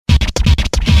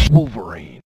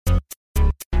Wolverine.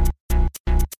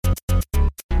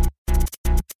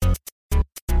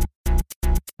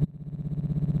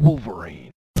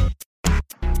 Wolverine.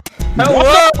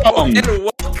 Hello and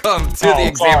welcome to the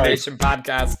Examination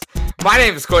Podcast. My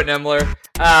name is Quentin Emler.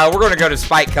 We're going to go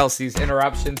despite Kelsey's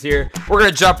interruptions here. We're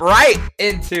going to jump right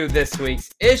into this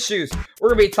week's issues. We're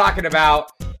going to be talking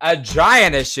about a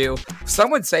giant issue.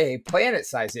 Some would say a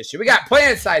planet-size issue. We got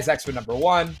Planet-Size X-Men number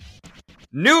 1,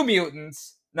 New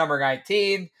Mutants number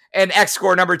 19, and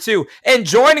X-Core number 2. And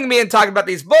joining me in talking about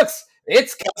these books,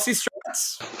 it's Kelsey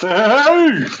Strutz.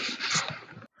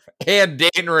 Hey! And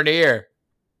Dane Rainier.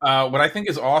 What I think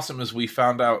is awesome is we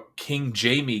found out King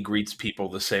Jamie greets people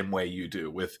the same way you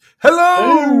do, with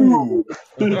 "Hello."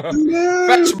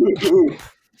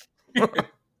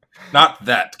 Not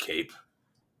that cape.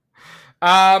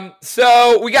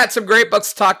 So we got some great books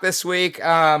to talk this week.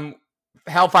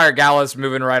 Hellfire Gala's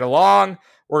moving right along.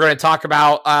 We're going to talk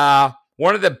about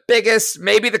one of the biggest,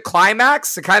 maybe the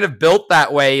climax, it kind of built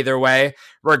that way either way,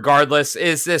 regardless,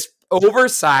 is this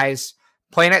oversized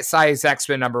Planet-Size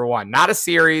X-Men number 1. Not a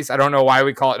series. I don't know why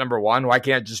we call it number 1. Why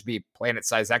can't it just be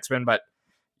Planet-Size X-Men? But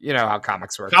you know how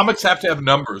comics work. Comics have to have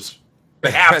numbers.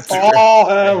 They have to. All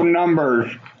have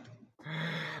numbers.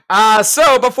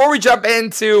 So before we jump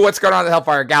into what's going on at the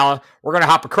Hellfire Gala, we're going to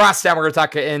hop across town. We're going to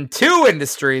talk in two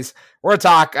industries. We're going to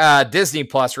talk Disney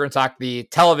Plus. We're going to talk the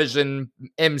television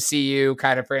MCU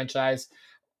kind of franchise.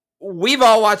 We've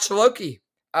all watched Loki.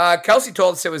 Kelsey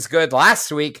told us it was good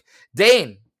last week.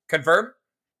 Dane, confirm?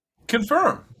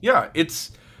 Confirm. Yeah,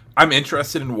 I'm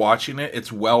interested in watching it.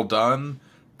 It's well done.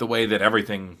 The way that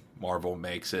everything Marvel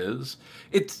makes is.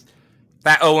 It's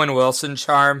that Owen Wilson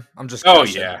charm. I'm just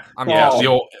guessing. The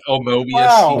old Mobius.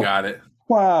 Wow. He got it.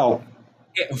 Wow.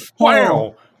 Yeah,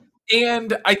 wow.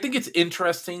 And I think it's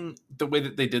interesting the way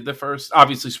that they did the first.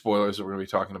 Obviously, spoilers, we're going to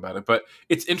be talking about it. But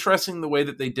it's interesting the way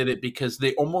that they did it because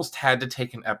they almost had to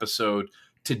take an episode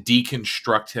to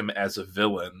deconstruct him as a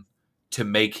villain to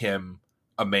make him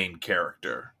a main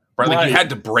character. Right? Like you had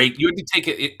to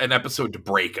take an episode to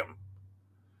break him.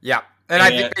 Yeah. And I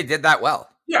think they did that well.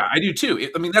 Yeah, I do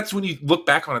too. That's when you look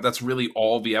back on it, that's really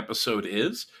all the episode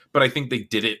is. But I think they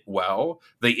did it well.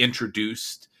 They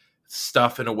introduced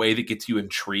stuff in a way that gets you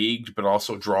intrigued, but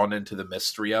also drawn into the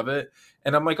mystery of it.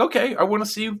 And I'm like, okay, I want to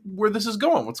see where this is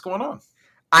going. What's going on?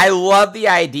 I love the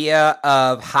idea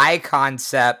of high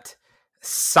concept,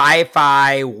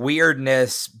 sci-fi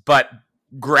weirdness, but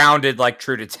grounded like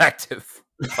True Detective.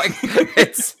 Like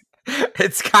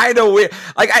it's kind of weird.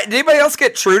 Like, did anybody else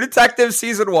get True Detective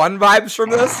season 1 vibes from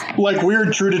this? Like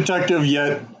weird True Detective,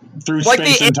 yet through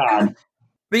space and time.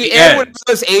 The end when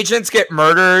those agents get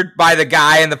murdered by the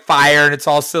guy in the fire and it's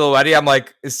all silhouette. I'm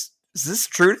like, is this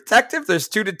True Detective? There's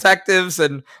 2 detectives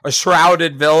and a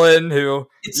shrouded villain who...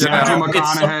 Matthew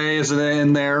McConaughey is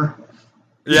in there.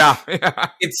 Yeah.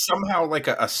 It's somehow like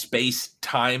a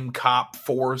space-time cop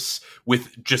force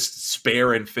with just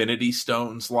spare Infinity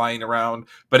Stones lying around,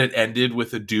 but it ended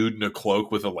with a dude in a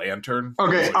cloak with a lantern.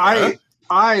 Okay,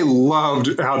 I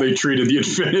loved how they treated the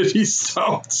Infinity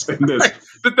Stones in this.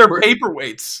 That they're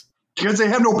paperweights. Because they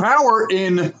have no power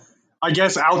in, I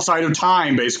guess, outside of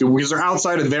time, basically, because they're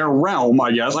outside of their realm,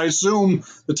 I guess. I assume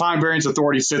the Time Variance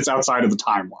Authority sits outside of the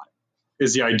timeline,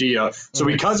 is the idea. So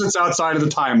because it's outside of the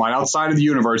timeline, outside of the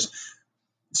universe,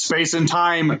 space and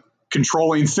time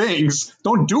controlling things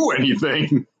don't do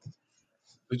anything.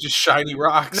 They're just shiny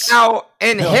rocks. Now,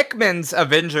 in Hickman's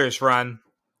Avengers run,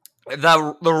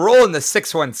 the rule in the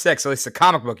 616, at least the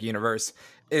comic book universe,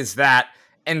 is that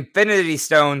Infinity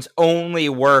Stones only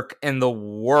work in the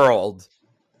world,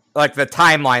 like the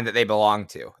timeline that they belong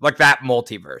to, like that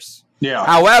multiverse. Yeah.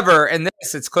 However, in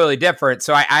this, it's clearly different.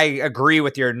 So I agree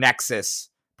with your Nexus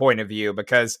point of view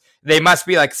because they must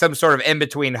be like some sort of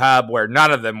in-between hub where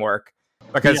none of them work.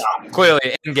 Because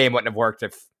clearly Endgame wouldn't have worked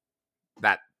if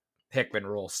that Hickman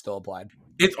rule still applied.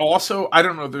 It's also, I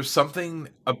don't know, there's something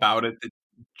about it that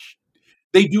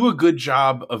they do a good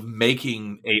job of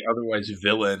making a otherwise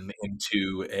villain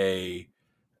into a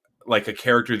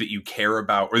character that you care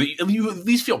about, or that you at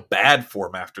least feel bad for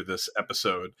him after this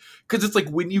episode. Because it's like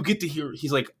when you get to hear,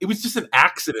 he's like, it was just an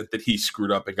accident that he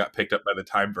screwed up and got picked up by the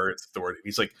Time Variance Authority.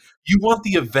 He's like, you want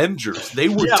the Avengers? They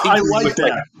were I like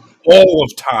that. Like, all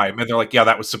of time, and they're like, yeah,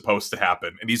 that was supposed to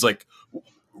happen. And he's like,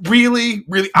 really,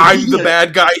 I'm the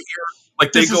bad guy here.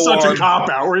 Like this is such a cop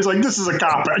out. Where he's like, this is a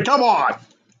cop out. Come on.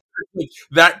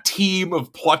 That team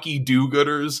of plucky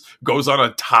do-gooders goes on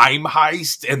a time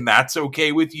heist, and that's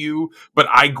okay with you, but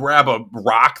I grab a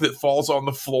rock that falls on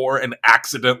the floor and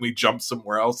accidentally jump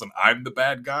somewhere else, and I'm the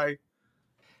bad guy.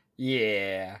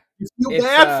 Yeah. You feel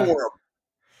bad for him.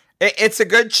 It's a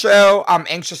good show. I'm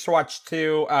anxious to watch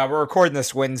too. We're recording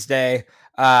this Wednesday.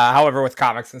 However, with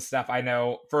comics and stuff, I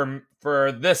know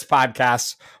for this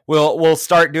podcast, we'll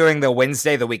start doing the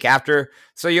Wednesday the week after.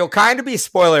 So you'll kind of be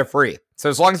spoiler free. So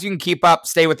as long as you can keep up,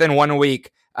 stay within 1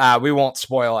 week, we won't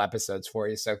spoil episodes for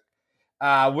you. So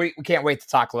we can't wait to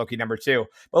talk Loki #2.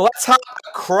 But let's hop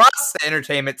across the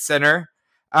entertainment center.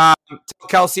 Tell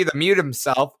Kelsey to mute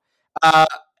himself,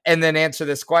 and then answer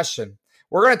this question.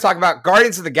 We're going to talk about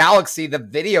Guardians of the Galaxy, the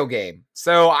video game.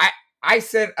 So I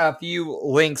sent a few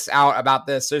links out about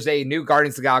this. There's a new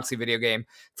Guardians of the Galaxy video game.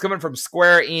 It's coming from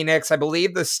Square Enix. I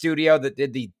believe the studio that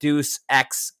did the Deus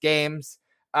Ex games.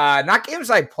 Not games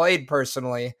I played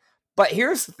personally, but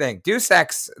here's the thing. Deus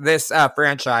Ex, this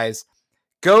franchise,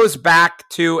 goes back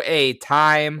to a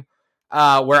time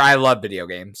where I love video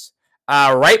games.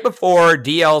 Right before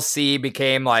DLC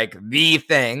became like the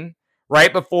thing.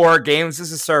 Right before games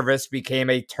as a service became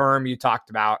a term you talked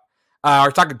about.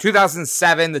 We're talking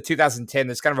 2007 to 2010.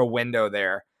 There's kind of a window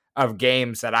there of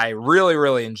games that I really,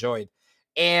 really enjoyed.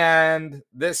 And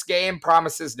this game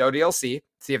promises no DLC.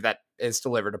 See if that is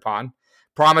delivered upon.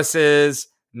 Promises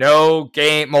no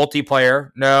game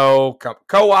multiplayer, no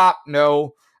co-op,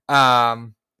 no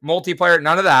multiplayer,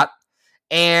 none of that.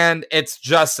 And it's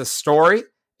just a story.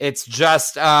 It's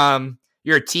just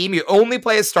your team. You only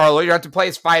play as Star-Lord. You don't have to play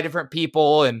as 5 different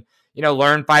people and,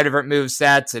 learn 5 different move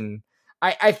sets. And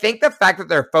I think the fact that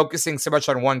they're focusing so much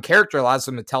on one character allows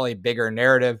them to tell a bigger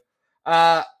narrative.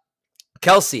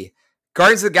 Kelsey,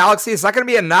 Guardians of the Galaxy, is that going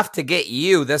to be enough to get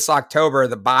you this October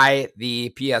to buy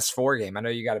the PS4 game? I know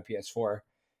you got a PS4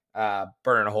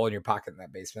 burning a hole in your pocket in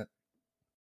that basement.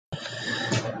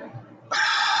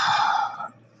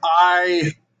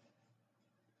 I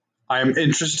am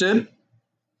interested.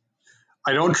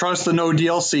 I don't trust the no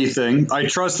DLC thing. I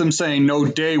trust them saying no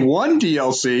day one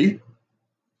DLC.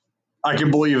 I can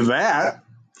believe that.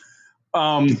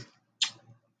 Because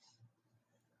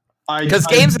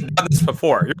games have done this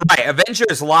before. You're right.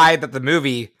 Avengers lied that the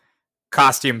movie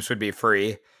costumes would be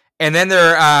free. And then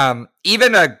there,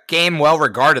 even a game well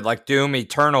regarded like Doom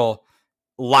Eternal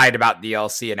lied about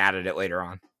DLC and added it later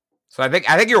on. So I think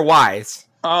you're wise.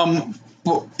 I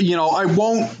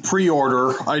won't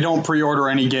pre-order. I don't pre-order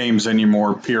any games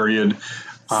anymore, period.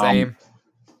 Same.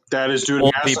 That is due to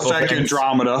Mass Effect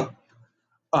Andromeda.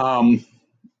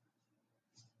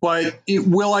 But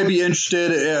will I be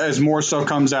interested as more stuff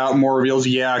comes out, more reveals?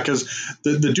 Yeah, because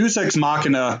the Deus Ex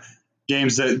Machina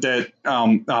games what's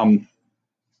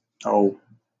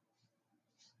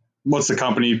the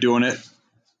company doing it?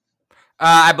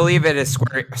 I believe it is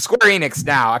Square Enix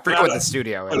now. I forget what the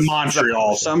studio is.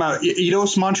 Montreal. Somehow,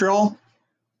 Eidos Montreal?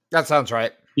 That sounds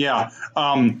right. Yeah.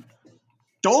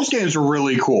 Those games are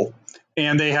really cool.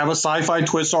 And they have a sci-fi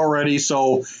twist already,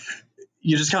 so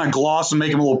you just kind of gloss and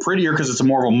make them a little prettier because it's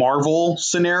more of a Marvel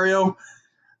scenario.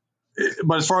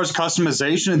 But as far as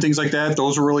customization and things like that,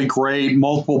 those are really great.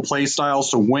 Multiple play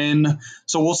styles to win.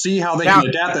 So we'll see how they can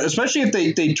adapt that, especially if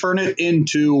they turn it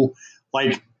into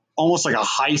almost like a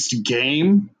heist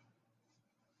game.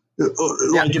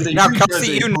 Like if they treat it as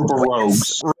a group of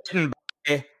rogues.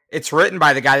 It's written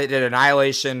by the guy that did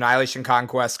Annihilation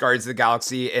Conquest, Guardians of the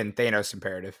Galaxy, and Thanos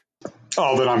Imperative.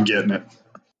 Oh, then I'm getting it.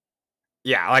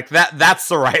 Yeah, like that's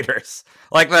the writers.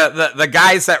 Like the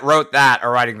guys that wrote that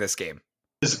are writing this game.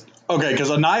 Okay, because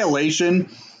Annihilation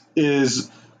is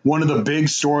one of the big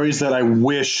stories that I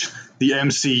wish the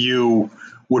MCU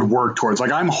would work towards.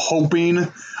 Like I'm hoping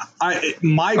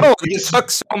it took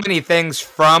so many things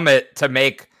from it to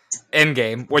make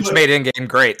Endgame, which made Endgame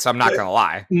great, so I'm not going to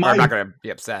lie. I'm not going to be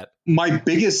upset. My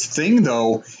biggest thing,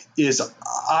 though, is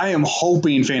I am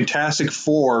hoping Fantastic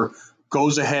Four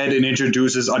goes ahead and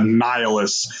introduces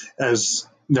Annihilus as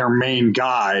their main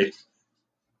guy,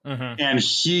 and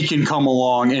he can come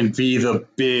along and be the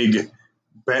big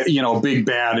bad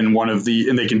in one of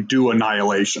and they can do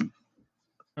Annihilation.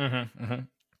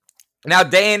 Now,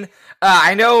 Dane,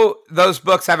 I know those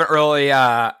books haven't really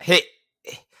haven't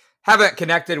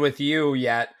connected with you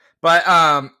yet, but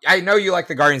I know you like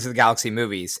the Guardians of the Galaxy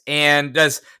movies, and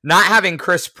does not having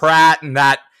Chris Pratt and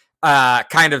that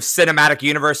kind of cinematic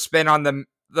universe spin on the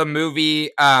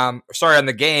movie, on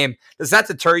the game, does that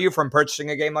deter you from purchasing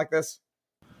a game like this?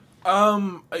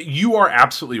 You are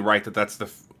absolutely right that's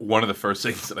one of the first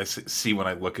things that I see when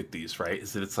I look at these, right?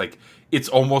 Is that it's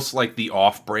almost like the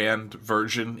off-brand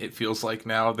version. It feels like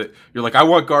now that you're like, I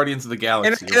want Guardians of the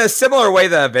Galaxy. In a similar way,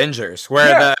 the Avengers,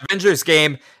 where the Avengers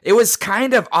game, it was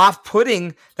kind of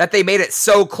off-putting that they made it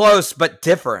so close but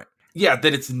different. Yeah,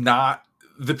 that it's not.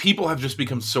 The people have just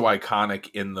become so iconic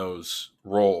in those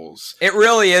roles. It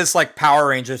really is like Power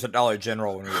Rangers at Dollar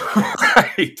General when we were kids.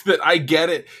 Right, that I get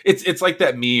it. It's like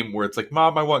that meme where it's like,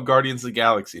 Mom, I want Guardians of the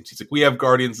Galaxy, and she's like, we have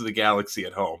Guardians of the Galaxy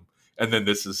at home. And then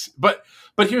this is, but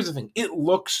here's the thing: it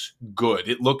looks good.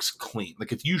 It looks clean.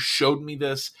 Like if you showed me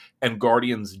this and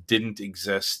Guardians didn't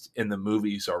exist in the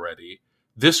movies already,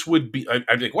 this would be.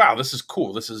 I'd be like, wow, this is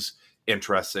cool. This is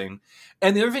interesting.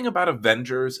 And the other thing about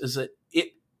Avengers is that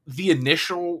the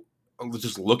initial,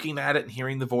 just looking at it and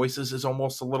hearing the voices is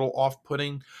almost a little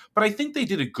off-putting. But I think they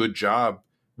did a good job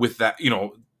with that. You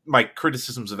know, my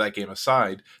criticisms of that game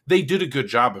aside, they did a good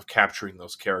job of capturing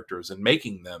those characters and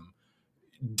making them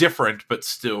different but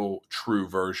still true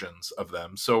versions of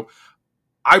them. So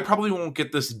I probably won't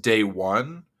get this day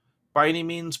one by any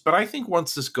means, but I think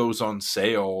once this goes on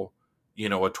sale, you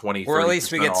know, a 20, or at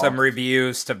least we get off, some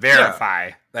reviews to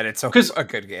verify that it's a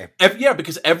good game.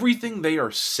 Because everything they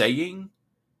are saying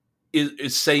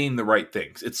is saying the right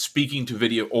things. It's speaking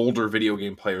to older video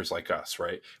game players like us,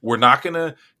 right? We're not going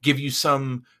to give you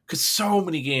some, because so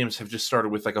many games have just started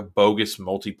with like a bogus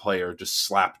multiplayer just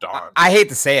slapped on. I hate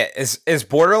to say it. Is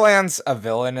Borderlands a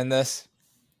villain in this?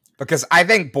 Because I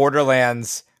think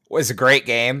Borderlands was a great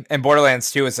game, and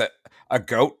Borderlands 2 is a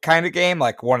GOAT kind of game,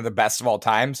 like one of the best of all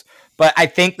times. But I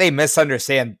think they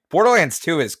misunderstand. Borderlands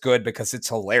 2 is good because it's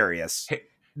hilarious,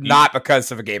 not because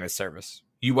of a game of service.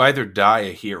 You either die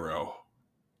a hero,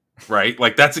 right?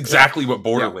 Like that's exactly what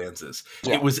Borderlands is.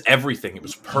 Yeah. It was everything. It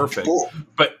was perfect.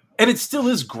 And it still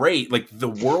is great. Like the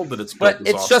world that it's built. But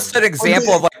it's awesome. Just an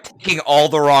example of like taking all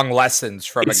the wrong lessons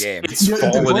from a game. It's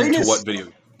fallen into what video.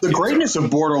 The greatness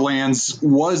of Borderlands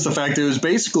was the fact that it was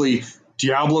basically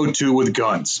Diablo 2 with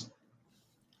guns.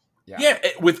 Yeah,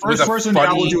 with first person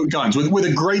Diablo 2 with guns, with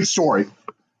a great story.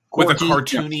 With a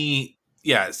cartoony,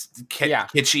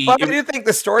 kitschy. But I do think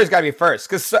the story's got to be first,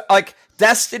 because like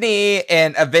Destiny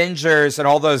and Avengers and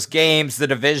all those games, The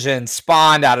Division,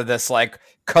 spawned out of this like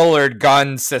colored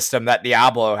gun system that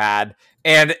Diablo had,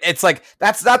 and it's like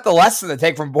that's not the lesson to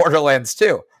take from Borderlands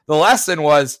 2. The lesson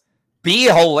was be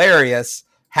hilarious,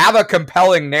 have a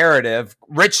compelling narrative,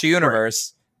 rich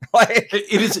universe. Right. Like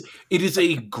it is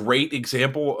a great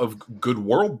example of good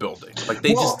world building. Like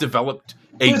they just developed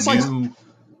a new.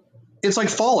 It's like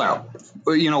Fallout.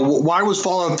 You know, why was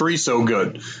Fallout 3 so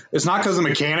good? It's not because the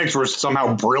mechanics were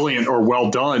somehow brilliant or well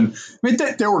done. I mean,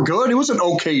 they were good. It was an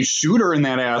okay shooter in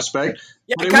that aspect.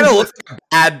 Yeah, it kind of looked like a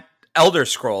bad Elder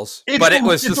Scrolls, but it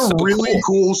was just a so really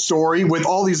cool story with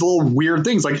all these little weird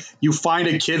things. Like you find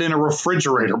a kid in a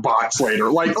refrigerator box later,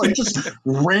 like just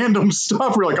random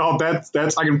stuff. We're like, oh,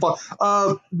 that's I can.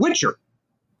 Witcher.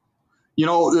 You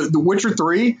know, the Witcher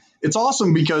 3. It's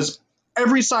awesome because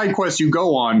every side quest you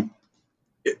go on,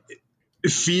 it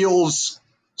feels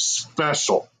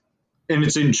special and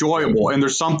it's enjoyable. And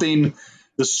there's something.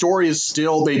 The story is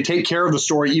still, they take care of the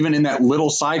story even in that little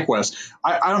side quest.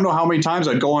 I don't know how many times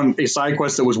I'd go on a side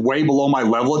quest that was way below my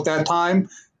level at that time,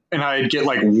 and I'd get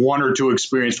like 1 or 2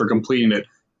 experience for completing it,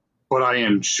 but I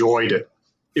enjoyed it.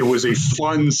 It was a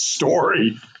fun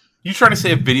story. You trying to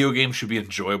say a video game should be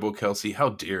enjoyable, Kelsey? How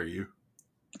dare you?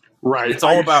 Right. It's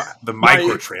all about the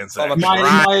microtransactions.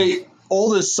 My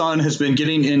oldest son has been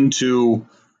getting into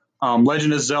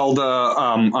Legend of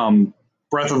Zelda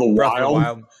Breath of the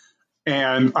Wild.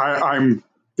 And I'm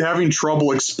having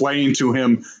trouble explaining to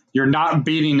him, you're not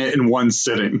beating it in one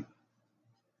sitting.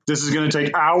 This is going to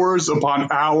take hours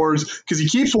upon hours because he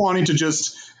keeps wanting to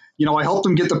just, you know, I helped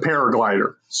him get the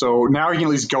paraglider. So now he can at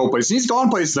least go places. He's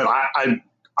gone places that I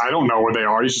don't know where they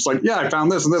are. He's just like, yeah, I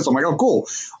found this and this. I'm like, oh, cool.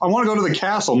 I want to go to the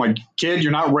castle. I'm like, kid,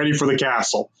 you're not ready for the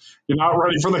castle. You're not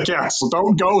ready for the castle.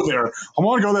 Don't go there. I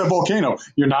want to go to that volcano.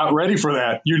 You're not ready for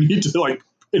that. You need to like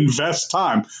invest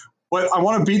time. But I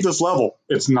want to beat this level.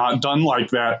 It's not done like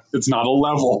that. It's not a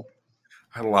level.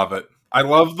 I love it. I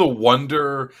love the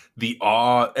wonder, the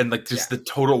awe, and like just the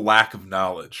total lack of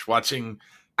knowledge. Watching.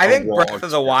 I think Breath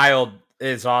of the Wild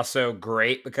is also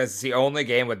great because it's the only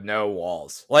game with no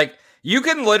walls. Like you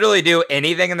can literally do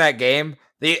anything in that game.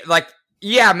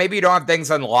 Maybe you don't have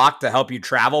things unlocked to help you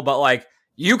travel, but like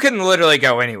you can literally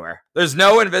go anywhere. There's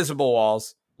no invisible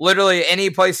walls. Literally any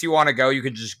place you want to go, you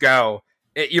can just go.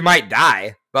 You might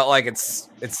die, but like it's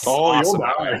awesome.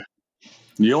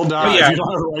 You'll die if you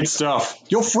don't have the right stuff.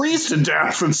 You'll freeze to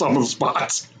death in some of the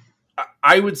spots.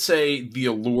 I would say the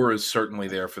allure is certainly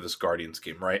there for this Guardians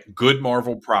game, right? Good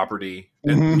Marvel property,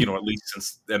 and at least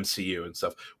since MCU and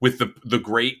stuff, with the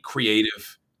great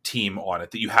creative team on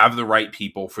it, that you have the right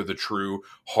people for the true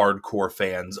hardcore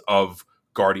fans of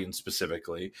Guardians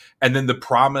specifically, and then the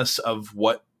promise of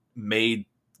what made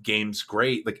games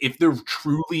great. Like if there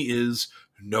truly is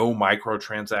no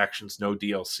microtransactions, no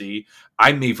DLC,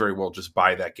 I may very well just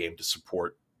buy that game to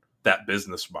support that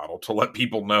business model, to let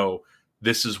people know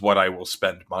this is what I will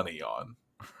spend money on.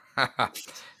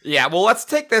 Yeah, well, let's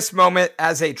take this moment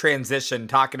as a transition,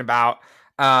 talking about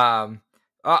a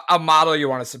model you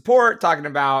want to support, talking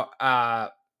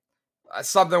about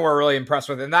something we're really impressed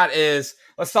with, and that is,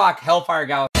 let's talk Hellfire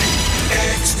Gala.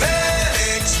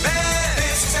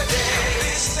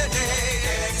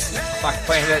 Fuck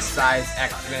Planet-Size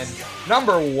X-Men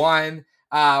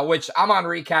 #1, which I'm on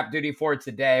recap duty for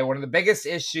today. One of the biggest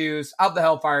issues of the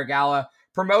Hellfire Gala,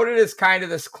 promoted as kind of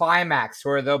this climax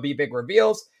where there'll be big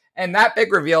reveals, and that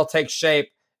big reveal takes shape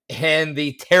in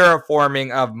the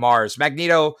terraforming of Mars.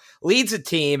 Magneto leads a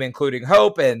team, including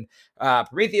Hope and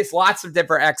Prometheus, lots of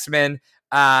different X-Men,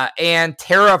 and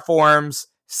terraforms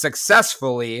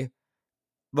successfully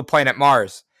the planet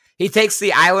Mars. He takes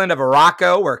the island of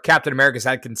Arakko, where Captain America's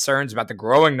had concerns about the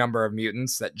growing number of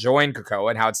mutants that join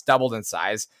Krakoa and how it's doubled in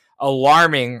size,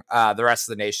 alarming the rest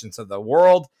of the nations of the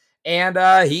world, and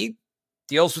he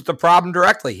deals with the problem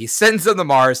directly. He sends them to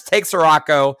Mars, takes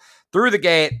Arakko through the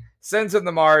gate, sends them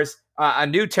to Mars, a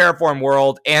new terraform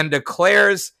world, and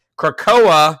declares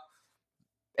Krakoa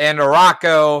and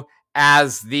Arakko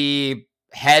as the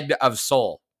head of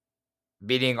Sol,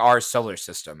 meaning our solar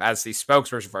system, as the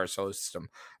spokesperson for our solar system,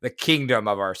 the kingdom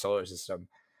of our solar system.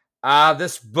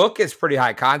 This book is pretty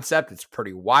high concept. It's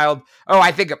pretty wild. Oh,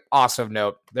 I think also of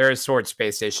note, there is Sword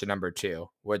Space Station #2,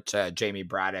 which Jamie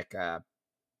Braddock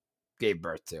gave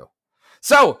birth to.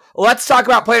 So let's talk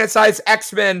about Planet-Size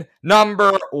X-Men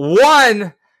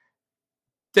 #1.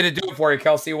 Did it do it for you,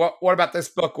 Kelsey? What about this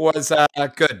book was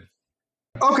good?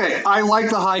 Okay, I like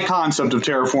the high concept of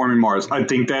terraforming Mars. I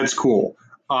think that's cool.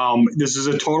 This is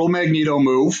a total Magneto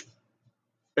move,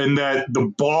 and that the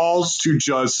balls to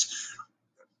just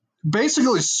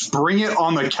basically spring it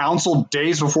on the council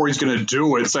days before he's going to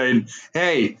do it, saying,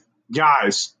 hey,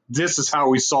 guys, this is how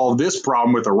we solve this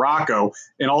problem with Arakko,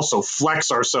 and also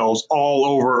flex ourselves all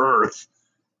over Earth,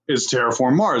 is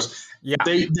terraform Mars. Yeah,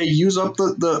 they use up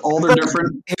the all their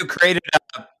different. Who created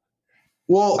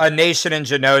a nation in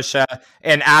Genosha,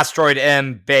 an Asteroid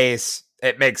M base?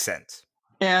 It makes sense.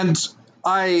 And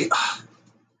I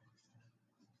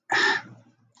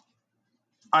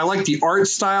like the art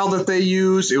style that they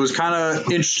use. It was kind of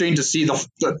interesting to see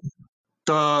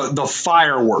the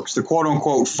fireworks, the quote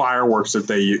unquote fireworks that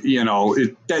they,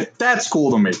 that's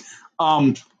cool to me.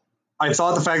 I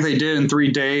thought the fact they did it in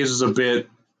 3 days is a bit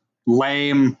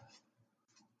lame.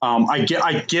 I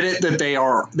get it that they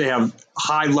have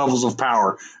high levels of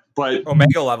power, but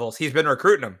Omega levels. He's been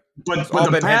recruiting them. But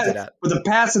the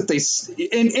path that they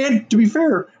and to be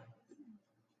fair,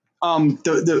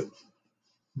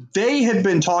 they had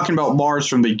been talking about Mars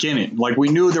from the beginning. Like, we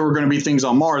knew there were going to be things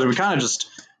on Mars, and we kind of just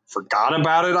forgot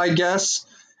about it, I guess.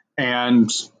 And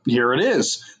here it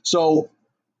is. So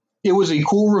it was a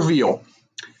cool reveal.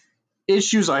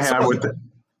 Issues I have with it.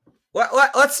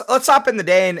 Let's hop in the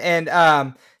Dane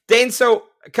and Dane. So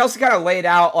Kelsey kind of laid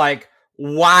out like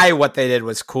why what they did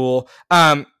was cool.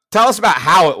 Tell us about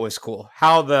how it was cool,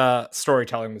 how the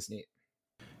storytelling was neat.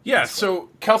 Yeah, so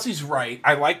Kelsey's right.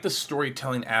 I like the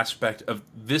storytelling aspect of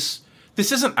this.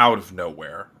 This isn't out of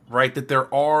nowhere, right? That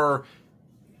there are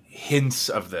hints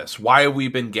of this. Why have we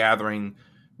been gathering?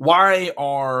 Why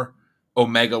are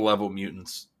Omega level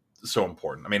mutants so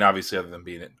important? I mean, obviously, other than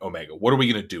being an Omega, what are we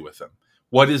going to do with them?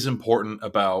 What is important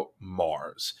about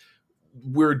Mars?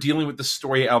 We're dealing with the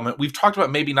story element. We've talked about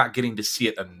maybe not getting to see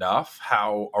it enough,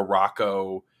 how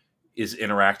Arakko is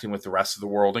interacting with the rest of the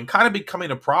world and kind of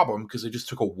becoming a problem because they just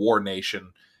took a war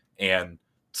nation and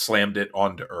slammed it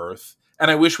onto Earth. And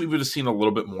I wish we would have seen a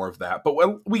little bit more of that,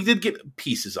 but we did get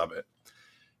pieces of it.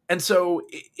 And so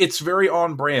it's very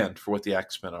on brand for what the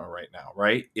X-Men are right now,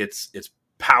 right? It's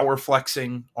power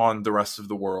flexing on the rest of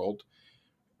the world.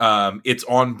 It's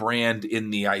on brand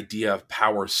in the idea of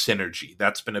power synergy.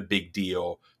 That's been a big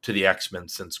deal to the X-Men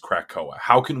since Krakoa.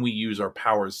 How can we use our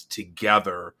powers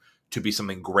together to be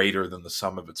something greater than the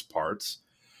sum of its parts?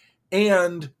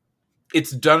 And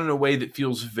it's done in a way that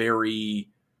feels very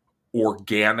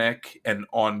organic and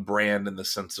on brand in the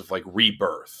sense of like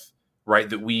rebirth, right?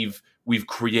 That we've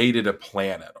created a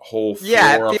planet, a whole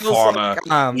flora, fauna,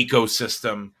 like,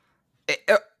 ecosystem.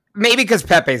 Maybe because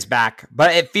Pepe's back,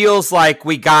 but it feels like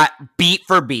we got beat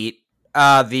for beat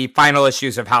the final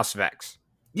issues of House of X.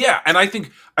 Yeah, and I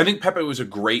think Pepe was a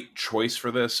great choice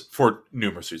for this for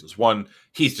numerous reasons. One,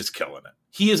 he's just killing it.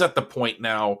 He is at the point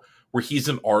now where he's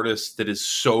an artist that is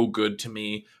so good to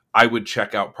me, I would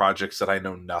check out projects that I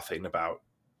know nothing about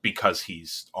because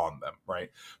he's on them, right?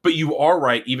 But you are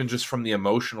right, even just from the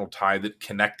emotional tie, that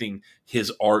connecting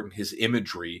his art and his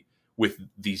imagery with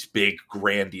these big,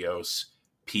 grandiose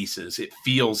pieces, it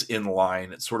feels in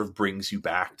line. It sort of brings you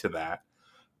back to that.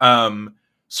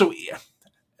 So yeah,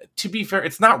 to be fair,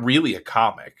 it's not really a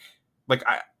comic.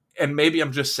 And maybe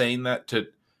I'm just saying that to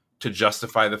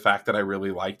justify the fact that I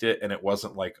really liked it, and it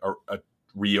wasn't like a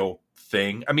real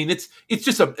thing. I mean, it's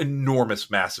just an enormous,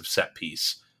 massive set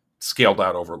piece scaled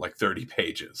out over like 30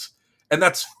 pages. And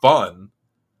that's fun,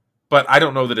 but I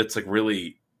don't know that it's like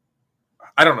really,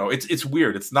 I don't know. It's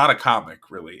weird. It's not a comic,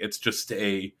 really. It's just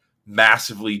a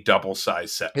massively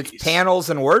double-sized set piece. It's panels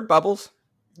and word bubbles.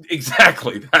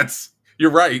 Exactly.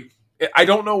 You're right. I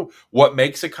don't know what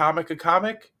makes a comic,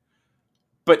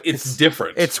 but it's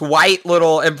different. It's white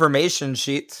little information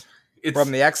sheets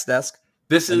from the X desk.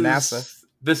 This is NASA.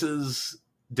 This is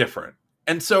different.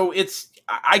 And so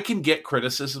I can get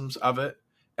criticisms of it,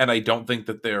 and I don't think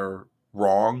that they're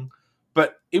wrong,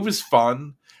 but it was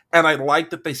fun. And I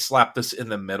like that they slapped this in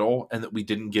the middle and that we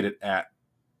didn't get it at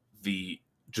we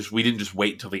didn't just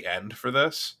wait until the end for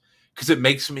this, because it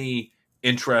makes me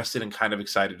interested and kind of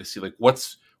excited to see like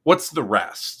what's the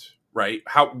rest, right?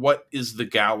 What is the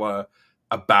gala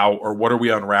about, or what are we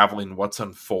unraveling? What's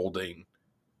unfolding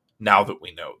now that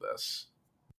we know this?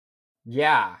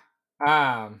 Yeah.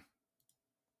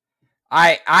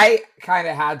 I kind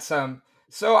of had some,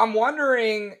 so I'm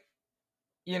wondering,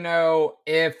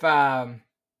 if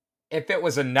it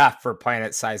was enough for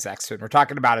Planet Size X-Men. We're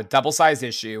talking about a double-size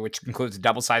issue, which includes a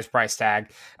double-size price tag.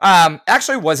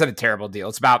 Actually wasn't a terrible deal.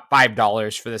 It's about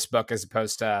 $5 for this book as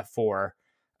opposed to $4.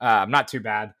 Not too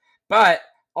bad. But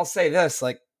I'll say this,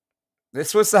 like,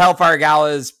 this was the Hellfire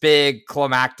Gala's big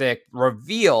climactic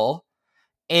reveal,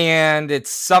 and it's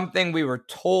something we were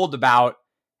told about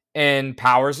in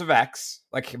Powers of X,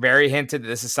 like very hinted that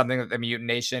this is something that the Mutant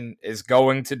Nation is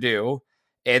going to do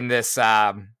in this,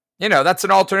 that's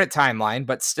an alternate timeline,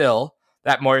 but still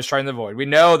that Moira's trying to avoid. We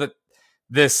know that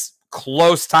this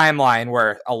close timeline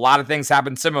where a lot of things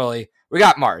happen similarly, we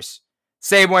got Mars.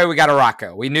 Same way we got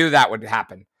Arakko. We knew that would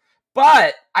happen.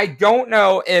 But I don't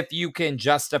know if you can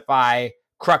justify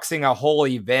cruxing a whole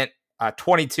event, a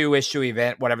 22-issue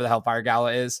event, whatever the Hellfire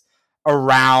Gala is,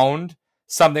 around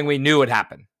something we knew would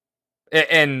happen.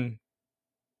 And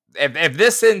if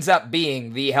this ends up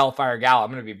being the Hellfire Gala, I'm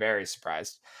going to be very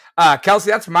surprised. Kelsey,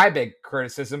 that's my big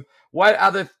criticism. What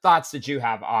other thoughts did you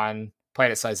have on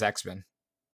Planet Size X-Men?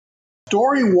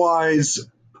 Story-wise,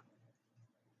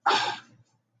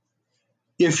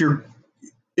 if you're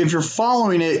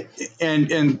following it and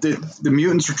the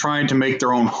mutants are trying to make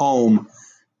their own home,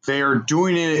 they are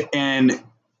doing it in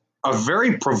a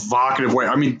very provocative way.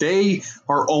 I mean, they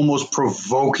are almost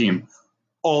provoking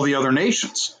all the other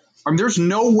nations. I mean, there's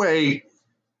no way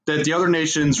that the other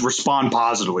nations respond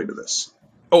positively to this.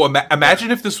 Oh, imagine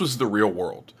if this was the real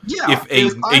world. Yeah.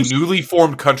 If a newly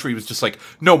formed country was just like,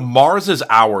 no, Mars is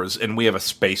ours and we have a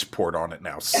spaceport on it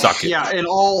now. Suck it. Yeah,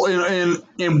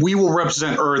 and we will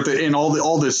represent Earth and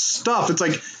all this stuff. It's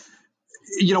like,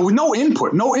 with no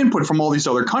input from all these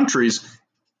other countries.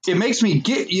 It makes me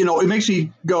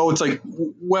go, it's like,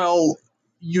 well,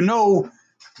 the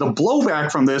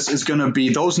blowback from this is going to be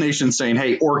those nations saying,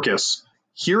 hey, Orcus,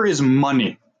 here is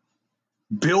money.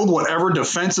 Build whatever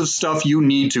defensive stuff you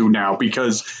need to now,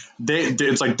 because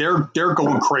it's like they're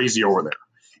going crazy over there.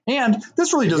 And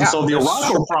this really doesn't solve the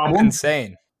Arakko problem.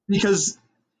 Insane. Because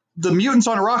the mutants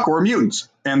on Arakko are mutants,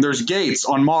 and there's gates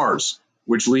on Mars,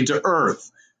 which lead to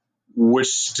Earth, which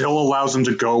still allows them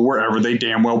to go wherever they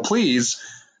damn well please.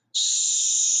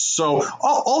 So,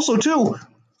 also, too,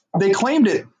 they claimed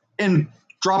it and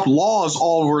dropped laws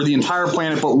all over the entire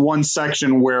planet but one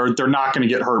section where they're not going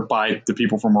to get hurt by the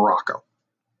people from Arakko.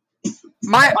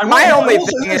 My only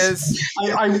thing is,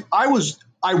 I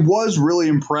was really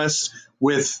impressed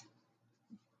with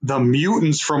the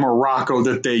mutants from Arakko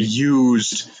that they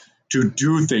used to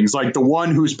do things. Like the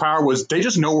one whose power was they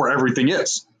just know where everything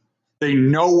is. They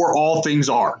know where all things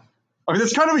are. I mean,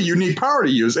 that's kind of a unique power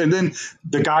to use. And then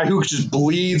the guy who just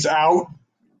bleeds out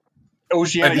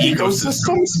oceanic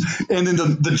ecosystems, and then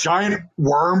the giant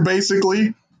worm,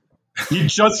 basically, he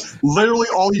just literally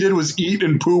all he did was eat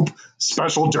and poop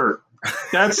special dirt.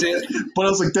 That's it. But I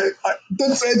was like,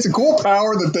 it's a cool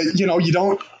power that you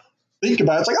don't think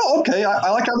about. It's like, oh, okay,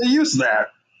 I like how they use that.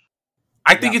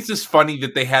 I think it's just funny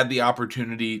that they had the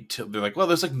opportunity to. They're like, well,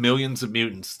 there's like millions of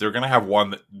mutants. They're gonna have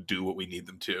one that do what we need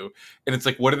them to, and it's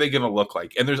like, what are they gonna look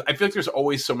like? And I feel like there's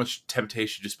always so much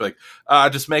temptation to just be like,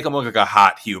 just make them look like a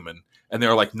hot human. And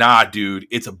they're like, nah, dude,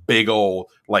 it's a big old,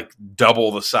 like,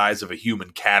 double the size of a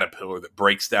human caterpillar that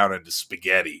breaks down into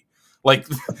spaghetti. Like,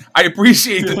 I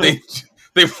appreciate that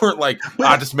they weren't like,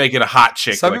 just make it a hot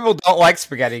chick. Some like, people don't like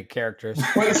spaghetti characters.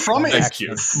 But from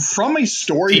a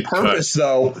story Deep purpose,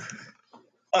 though,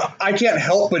 I can't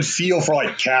help but feel for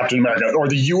like Captain America or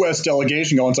the U.S.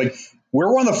 delegation going, it's like,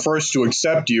 we're one of the first to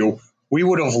accept you. We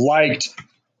would have liked,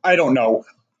 I don't know,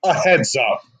 a heads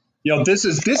up. This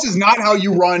is not how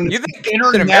you run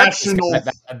international.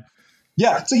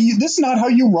 Yeah, so this is not how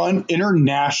you run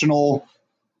international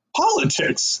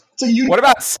politics. So what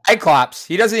about Cyclops?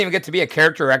 He doesn't even get to be a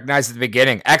character recognized at the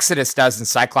beginning. Exodus does, and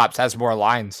Cyclops has more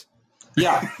lines.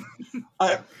 Yeah.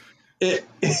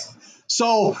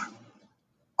 So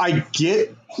I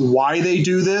get why they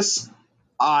do this.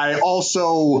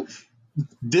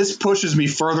 This pushes me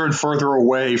further and further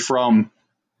away from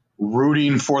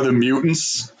rooting for the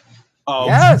mutants.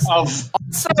 Yes.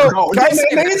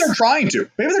 Maybe they're trying to.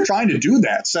 Maybe they're trying to do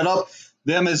that. Set up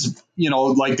them as,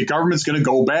 like the government's going to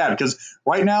go bad. Because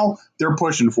right now they're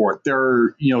pushing for it.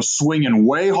 They're, swinging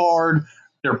way hard.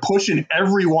 They're pushing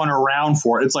everyone around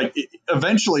for it. It's like,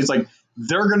 eventually it's like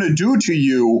they're going to do to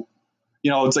you.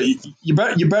 It's like, you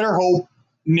better hope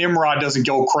Nimrod doesn't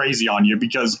go crazy on you,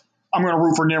 because I'm going to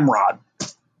root for Nimrod.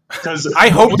 Because I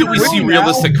hope that we see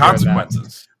realistic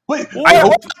consequences. But I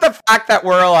hope the fact that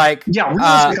we're like,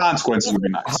 realistic consequences would be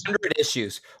nice. 100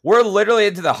 issues. We're literally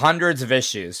into the hundreds of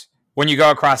issues when you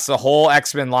go across the whole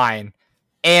X-Men line,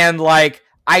 and like,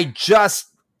 I just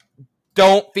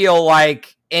don't feel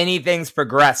like anything's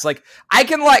progressed. Like, I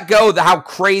can let go how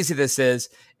crazy this is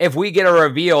if we get a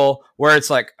reveal where it's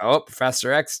like, oh,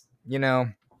 Professor X,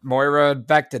 Moira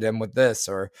infected him with this,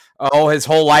 or oh, his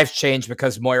whole life changed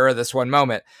because Moira this one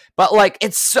moment. But like,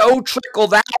 it's so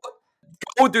trickled out.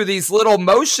 Go through these little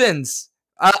motions.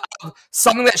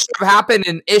 Something that should have happened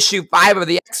in issue 5 of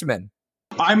the X-Men.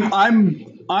 I'm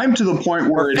to the point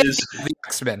where it is the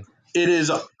X-Men. It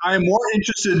is. I'm more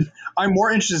interested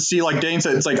to see, like Dane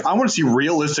said, it's like, I want to see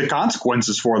realistic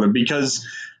consequences for them, because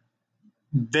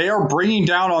they are bringing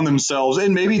down on themselves.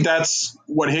 And maybe that's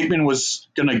what Hickman was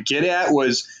going to get at,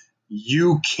 was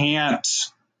you're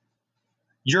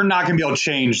not going to be able to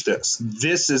change this.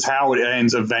 This is how it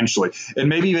ends eventually. And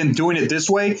maybe even doing it this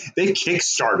way, they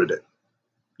kickstarted it.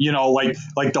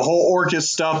 Like the whole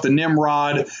Orcus stuff, the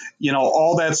Nimrod,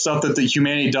 all that stuff that the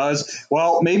humanity does.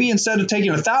 Well, maybe instead of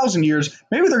taking 1,000 years,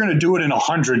 maybe they're going to do it in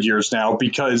 100 years now,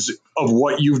 because of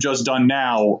what you've just done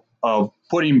now of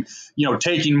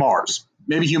taking Mars.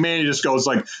 Maybe humanity just goes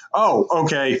like, oh,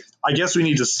 okay, I guess we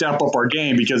need to step up our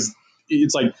game, because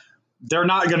it's like, they're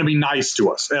not going to be nice to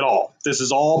us at all. This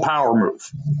is all power move.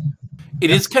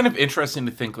 It is kind of interesting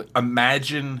to think, like,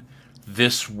 imagine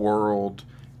this world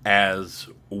as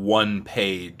one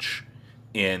page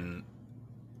in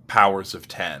Powers of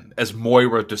 10, as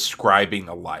Moira describing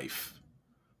a life,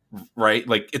 right?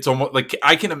 Like, it's almost like,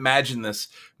 I can imagine this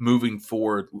moving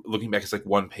forward, looking back, it's like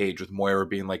one page with Moira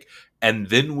being like, and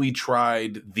then we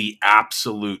tried the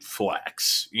absolute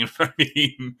flex, you know what I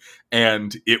mean?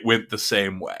 And it went the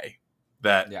same way.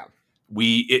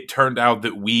 It turned out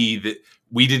that we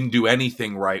didn't do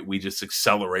anything right. We just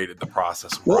accelerated the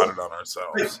process and brought it on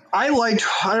ourselves. I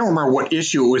don't remember what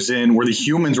issue it was in, where the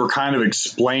humans were kind of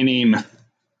explaining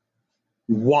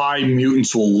why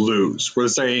mutants will lose. Where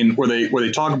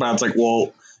they talk about, it's like,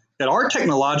 well, at our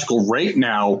technological rate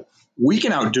now, we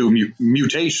can outdo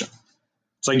mutation.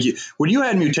 It's like, when you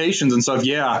had mutations and stuff,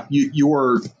 you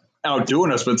were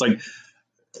outdoing us, but it's like,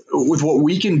 with what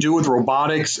we can do with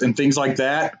robotics and things like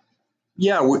that,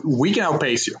 we can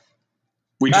outpace you.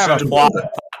 We just have to plot,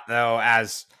 though,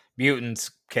 as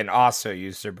mutants can also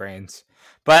use their brains.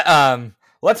 But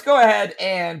let's go ahead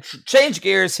and change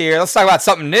gears here. Let's talk about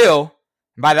something new.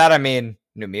 And by that, I mean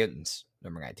New Mutants,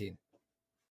 number 19.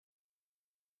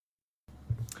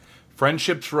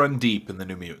 Friendships run deep in the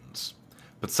New Mutants,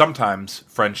 but sometimes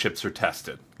friendships are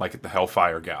tested, like at the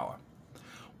Hellfire Gala.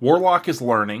 Warlock is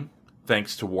learning,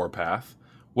 thanks to Warpath,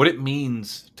 what it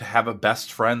means to have a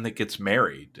best friend that gets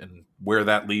married, and where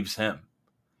that leaves him.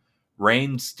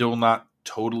 Reign's still not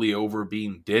totally over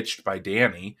being ditched by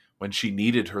Danny when she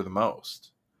needed her the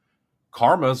most.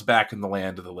 Karma's back in the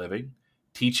land of the living,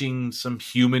 teaching some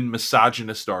human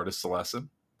misogynist artists a lesson.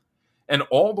 And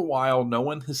all the while, no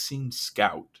one has seen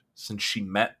Scout since she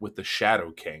met with the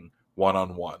Shadow King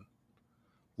one-on-one.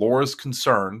 Laura's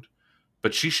concerned,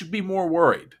 but she should be more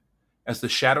worried, as the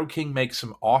Shadow King makes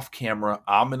some off-camera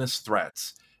ominous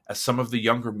threats as some of the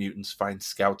younger mutants find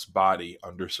Scout's body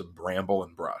under some bramble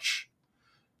and brush.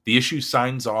 The issue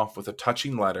signs off with a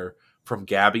touching letter from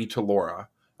Gabby to Laura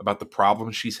about the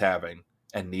problems she's having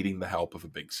and needing the help of a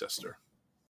big sister.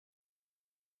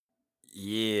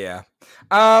 Yeah.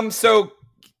 So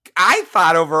I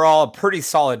thought overall a pretty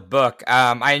solid book.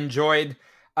 I enjoyed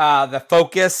the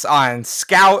focus on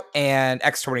Scout and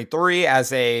X-23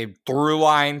 as a through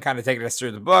line, kind of taking us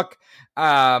through the book.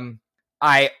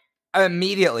 I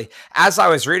immediately, as I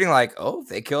was reading, like, oh, if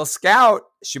they kill Scout,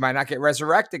 she might not get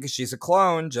resurrected because she's a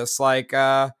clone, just like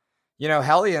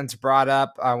Hellions brought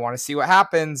up. I want to see what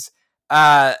happens.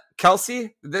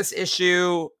 Kelsey, did this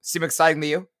issue seem exciting to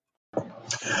you?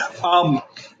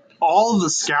 All of the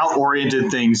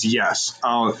Scout-oriented things, yes.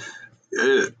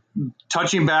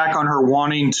 Touching back on her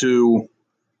wanting to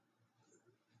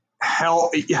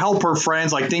help her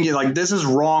friends, like thinking like this is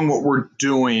wrong what we're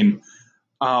doing.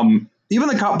 Even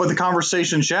the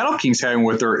conversation Shadow King's having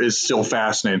with her is still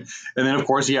fascinating. And then of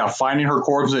course, finding her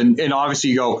corpse and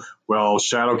obviously you go, well,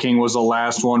 Shadow King was the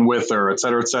last one with her, et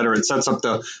cetera, et cetera. It sets up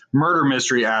the murder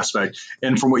mystery aspect.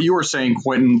 And from what you were saying,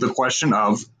 Quentin, the question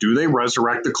of do they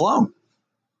resurrect the clone?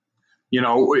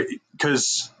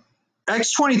 Because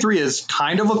X-23 is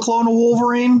kind of a clone of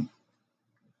Wolverine,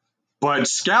 but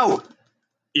Scout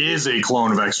is a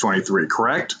clone of X-23,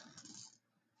 correct?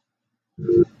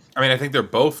 I mean, I think they're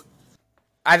both.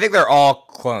 I think they're all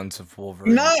clones of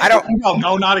Wolverine.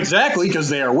 No, not exactly, because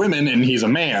they are women and he's a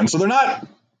man, so they're not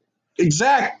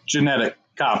exact genetic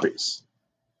copies.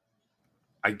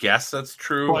 I guess that's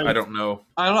true. I don't know.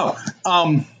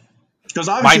 Because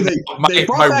obviously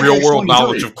my real world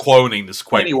knowledge of cloning is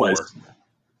quite poor.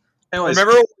 Anyways,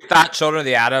 remember when we thought Children of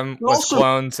the Atom was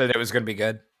clones and it was going to be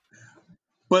good?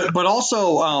 But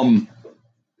also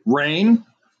Rain,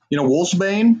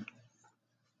 Wolfsbane,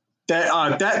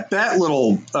 that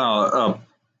little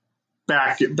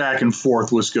back and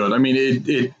forth was good. I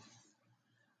mean,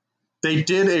 they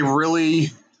did a really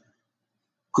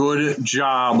good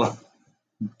job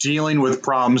dealing with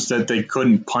problems that they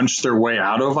couldn't punch their way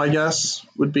out of, I guess,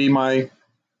 would be my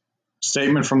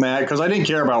statement from that. Because I didn't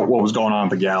care about what was going on at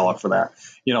the gala for that.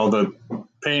 The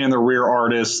pain in the rear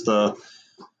artist, the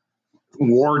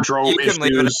wardrobe issues. You can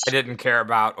leave it. I didn't care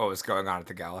about what was going on at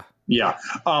the gala. Yeah.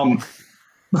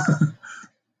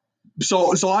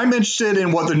 So I'm interested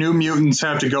in what the New Mutants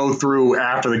have to go through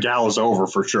after the gala's over,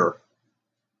 for sure.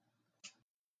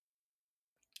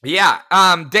 Yeah.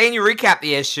 Dane, you recap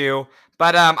the issue,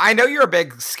 but I know you're a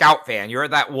big Scout fan. You're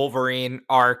at that Wolverine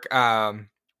arc.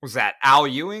 Was that Al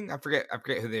Ewing? I forget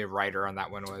who the writer on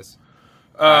that one was.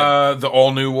 The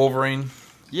all new Wolverine.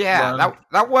 Yeah, run.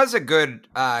 that was a good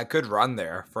run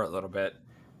there for a little bit.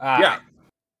 Yeah.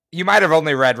 You might have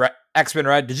only read X-Men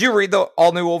Red. Did you read the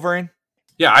all new Wolverine?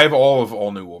 Yeah, I have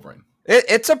all new Wolverine.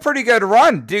 It's a pretty good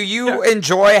run. Do you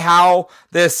enjoy how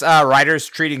this writer's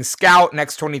treating Scout and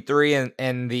X-23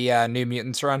 and the New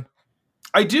Mutants run?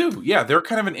 I do. Yeah, they're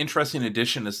kind of an interesting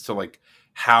addition as to like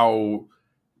how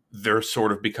they're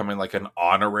sort of becoming like an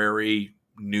honorary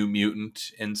New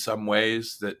Mutant in some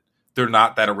ways, that they're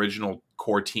not that original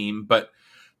core team, but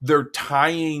they're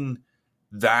tying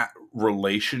that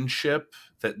relationship,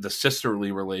 that the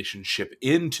sisterly relationship,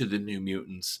 into the New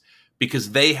Mutants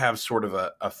because they have sort of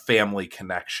a family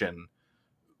connection,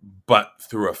 but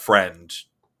through a friend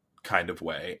kind of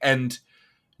way. And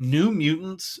New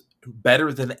Mutants,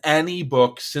 better than any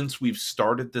book since we've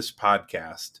started this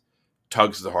podcast,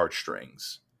 tugs the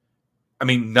heartstrings. I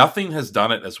mean, nothing has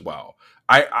done it as well.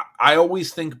 I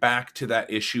always think back to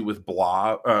that issue with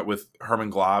with Herman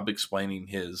Glob explaining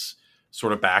his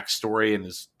sort of backstory and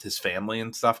his family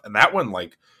and stuff, and that one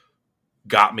like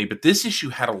got me. But this issue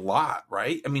had a lot,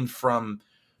 right? I mean, from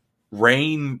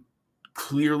Rain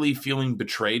clearly feeling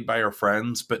betrayed by her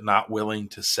friends, but not willing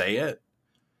to say it,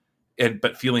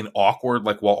 but feeling awkward,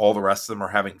 like while all the rest of them are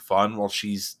having fun while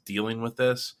she's dealing with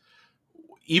this.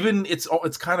 Even it's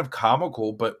kind of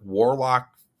comical, but Warlock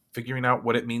figuring out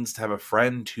what it means to have a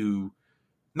friend who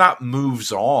not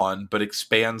moves on, but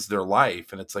expands their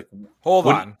life. And it's like, hold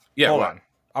on. Yeah.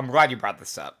 I'm glad you brought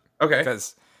this up. Okay.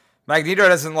 Because Magneto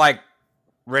doesn't like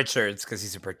Richards because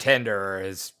he's a pretender, or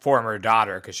his former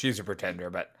daughter because she's a pretender.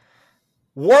 But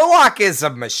Warlock is a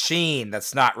machine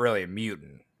that's not really a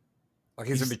mutant. Like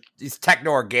he's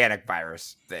techno-organic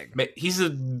virus thing. He's a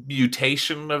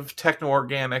mutation of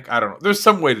techno-organic. I don't know. There's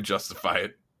some way to justify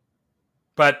it.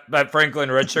 But Franklin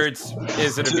Richards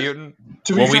isn't a mutant.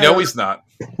 We know he's not.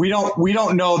 We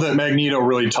don't know that Magneto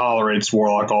really tolerates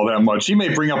Warlock all that much. He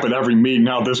may bring up at every meeting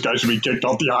how this guy should be kicked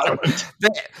off the island.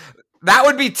 That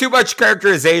would be too much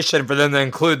characterization for them to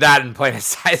include that in Planet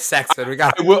Size X-Men.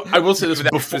 I will say this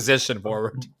position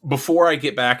forward. Before I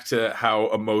get back to how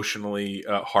emotionally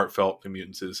heartfelt the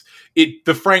Mutants is,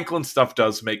 the Franklin stuff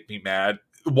does make me mad.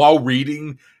 While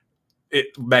reading,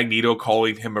 Magneto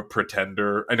calling him a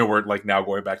pretender. I know we're like now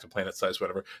going back to Planet Size,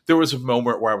 whatever. There was a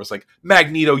moment where I was like,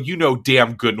 Magneto, you know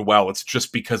damn good and well it's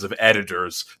just because of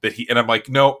editors that he. And I'm like,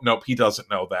 nope, he doesn't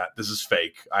know that. This is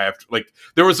fake. I have to like.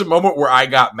 There was a moment where I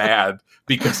got mad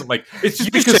because I'm like, it's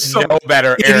just because some know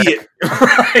better, idiot,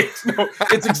 right? No,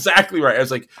 it's exactly right. I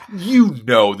was like,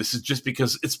 this is just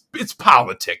because it's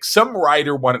politics. Some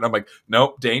writer wanted. I'm like,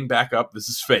 nope, Dane, back up. This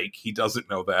is fake. He doesn't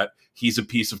know that. He's a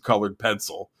piece of colored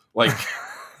pencil. Like,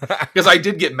 because I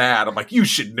did get mad. I'm like, you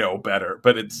should know better.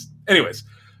 But it's, anyways,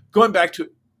 going back to,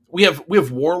 we have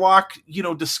Warlock,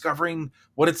 discovering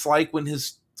what it's like when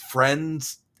his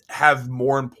friends have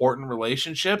more important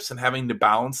relationships and having to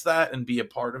balance that and be a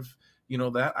part of,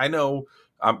 that. I know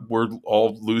we're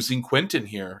all losing Quentin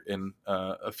here in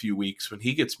a few weeks when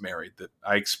he gets married. That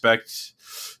I expect,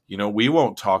 we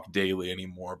won't talk daily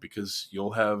anymore because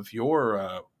you'll have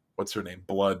your, what's her name?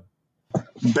 Blood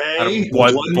Moon.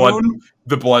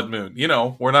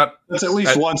 We're not. That's at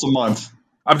least once a month.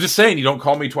 I'm just saying, you don't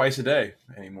call me twice a day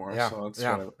anymore. Yeah, so it's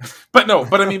whatever.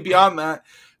 But I mean, beyond that,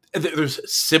 there's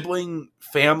sibling,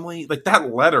 family, like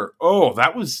that letter. Oh,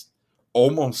 that was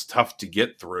almost tough to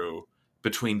get through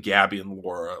between Gabby and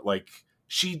Laura. Like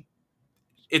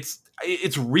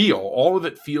it's real. All of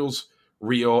it feels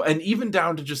real, and even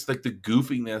down to just like the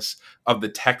goofiness of the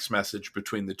text message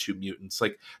between the two mutants,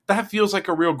 like that feels like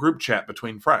a real group chat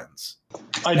between friends.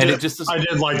 I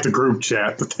did like the group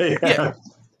chat that they had. Yeah,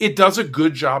 it does a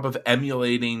good job of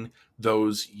emulating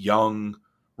those young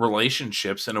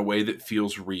relationships in a way that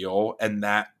feels real, and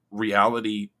that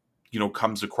reality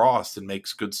comes across and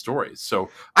makes good stories. So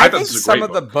I think some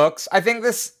of the books, I think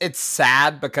it's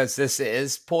sad because this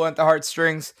is pulling at the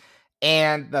heartstrings.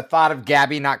 And the thought of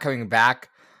Gabby not coming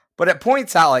back. But it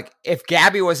points out, like, if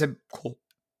Gabby wasn't cool,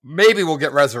 maybe we'll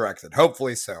get resurrected.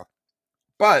 Hopefully so.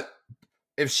 But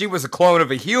if she was a clone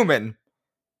of a human,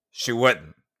 she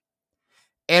wouldn't.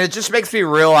 And it just makes me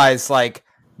realize, like,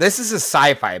 this is a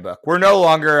sci-fi book. We're no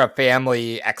longer a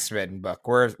family X-Men book.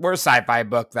 We're a sci-fi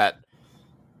book that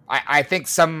I think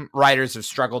some writers have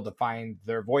struggled to find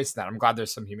their voice in that. I'm glad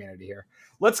there's some humanity here.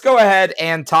 Let's go ahead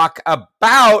and talk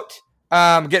about...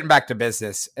 getting back to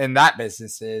business, and that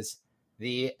business is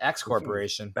the X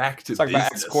Corporation. Back to Let's talk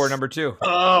about X Corp number 2.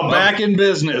 Back in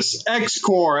business. X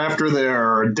Corp, after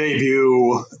their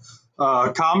debut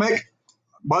comic,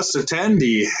 must attend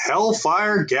the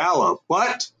Hellfire Gala,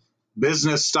 but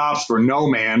business stops for No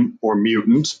Man or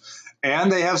Mutant,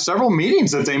 and they have several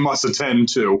meetings that they must attend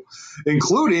to,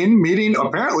 including meeting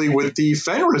apparently with the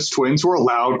Fenris twins who are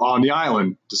allowed on the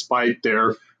island, despite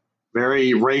their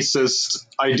very racist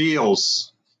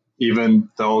ideals, even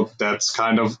though that's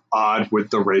kind of odd with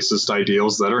the racist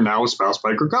ideals that are now espoused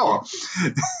by Krakoa.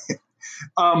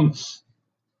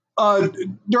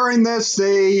 During this,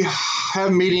 they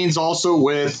have meetings also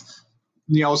with,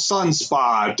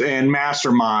 Sunspot and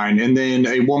Mastermind, and then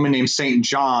a woman named St.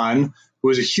 John, who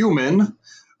is a human,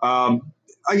 I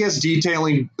guess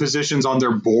detailing positions on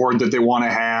their board that they want to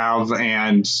have,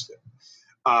 and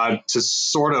to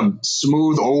sort of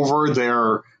smooth over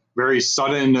their very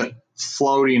sudden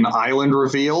floating island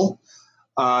reveal.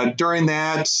 During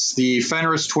that, the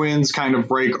Fenris twins kind of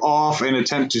break off and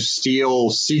attempt to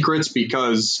steal secrets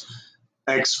because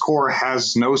X-Corp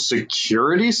has no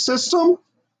security system.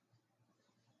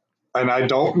 And I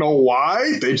don't know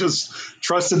why. They just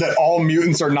trusted that all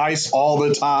mutants are nice all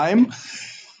the time.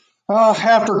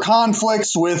 After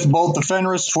conflicts with both the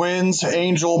Fenris twins,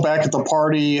 Angel back at the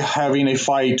party having a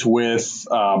fight with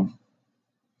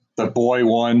the boy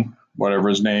one, whatever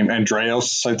his name,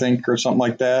 Andreas, I think, or something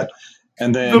like that.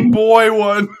 And then the boy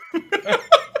one.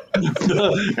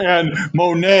 and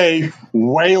Monet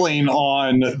wailing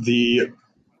on the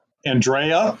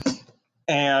Andrea,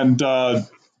 and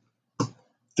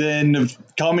then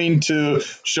coming to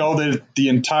show that the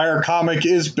entire comic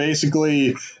is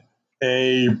basically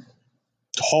a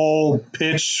whole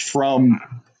pitch from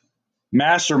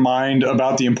Mastermind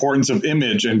about the importance of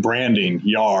image and branding.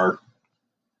 Yar.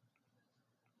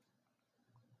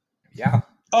 Yeah.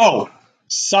 Oh,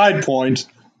 side point.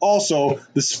 Also,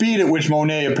 the speed at which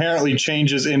Monet apparently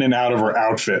changes in and out of her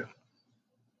outfit.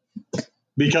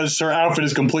 Because her outfit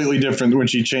is completely different when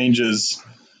she changes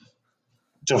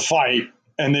to fight,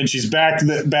 and then she's back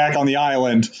on the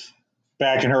island,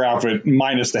 back in her outfit,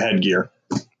 minus the headgear.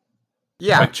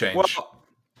 Yeah. Well,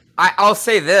 I'll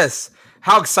say this.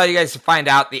 How excited are you guys to find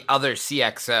out the other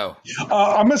CXO?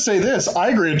 I'm going to say this. I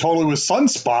agree totally with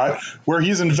Sunspot, where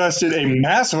he's invested a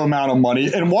massive amount of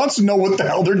money and wants to know what the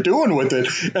hell they're doing with it.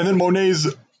 And then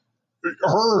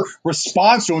her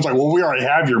response to him is like, well, we already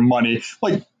have your money.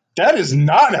 Like, that is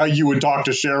not how you would talk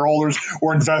to shareholders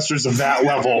or investors of that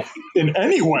level in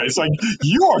any way. It's like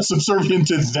you are subservient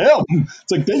to them.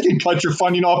 It's like they can cut your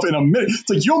funding off in a minute. It's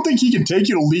like you don't think he can take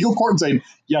you to legal court and say,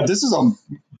 yeah, this is a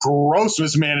gross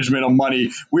mismanagement of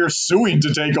money. We are suing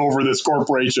to take over this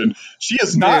corporation. She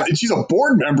is not, she's a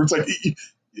board member. It's like,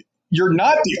 you're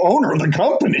not the owner of the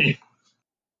company.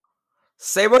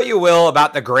 Say what you will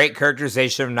about the great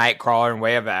characterization of Nightcrawler and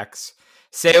Way of X.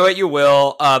 Say what you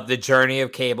will of the journey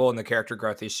of Cable and the character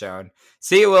growth he's shown.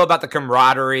 Say what you will about the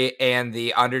camaraderie and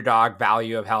the underdog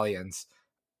value of Hellions.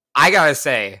 I gotta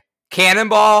say,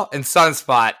 Cannonball and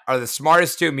Sunspot are the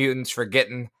smartest two mutants for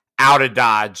getting out of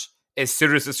Dodge as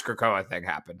soon as the Krakoa thing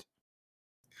happened.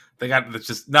 They got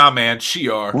just man,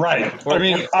 Shi'ar. Right. Or, I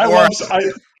mean,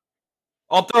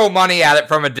 I'll throw money at it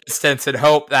from a distance and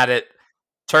hope that it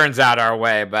turns out our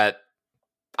way, but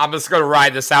I'm just going to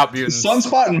ride this out, mutants.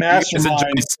 Sunspot and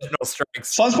Mastermind.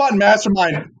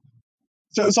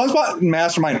 Sunspot and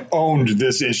Mastermind owned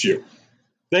this issue.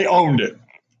 They owned it.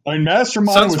 I mean,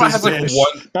 Mastermind Sunspot was has pitch.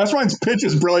 Mastermind's pitch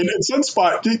is brilliant, and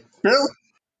Sunspot barely.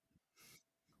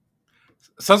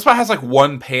 Sunspot has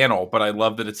one panel, but I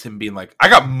love that it's him being like, "I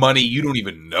got money you don't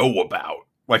even know about."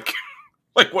 Like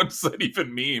what does that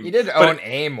even mean? He did own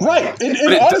AIM, right? And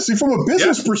honestly, from a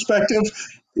business perspective,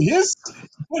 his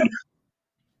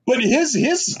what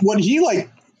he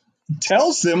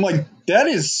tells them that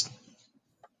is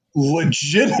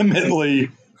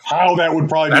legitimately how that would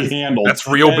probably be handled. That's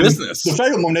real business. The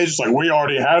fact that Monet's just we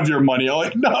already have your money. I'm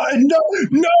like, no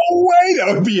way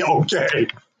that would be okay.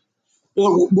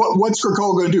 What's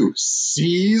Krakoa going to do?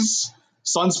 Seize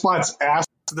Sunspot's ass?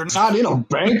 They're not in a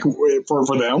bank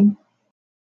for them.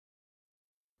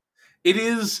 It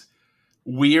is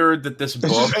weird that this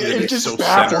book it is just so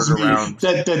baffles centered me around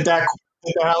that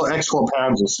how X-Corp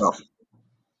has this stuff.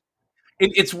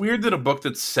 It's weird that a book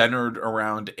that's centered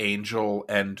around Angel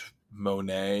and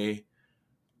Monet,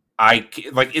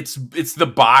 it's the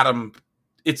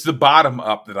bottom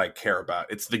up that I care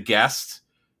about. It's the guest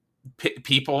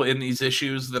people in these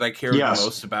issues that I care the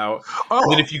most about. Oh.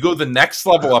 And then if you go the next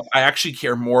level up, I actually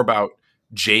care more about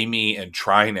Jamie and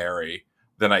Trinary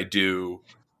than I do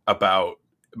about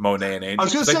Monet and Angel. I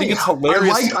think it's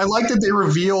hilarious. I like that they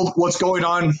revealed what's going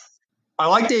on. I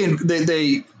like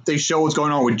they show what's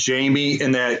going on with Jamie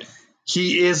and that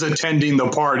he is attending the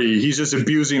party. He's just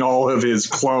abusing all of his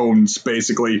clones,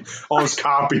 basically, all his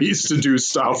copies to do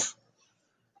stuff.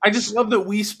 I just love that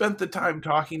we spent the time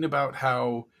talking about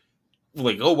how,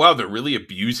 oh wow, they're really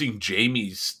abusing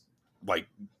Jamie's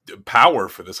power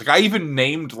for this. I even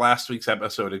named last week's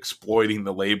episode "Exploiting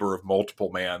the Labor of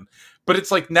Multiple Man," but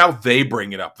it's now they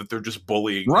bring it up that they're just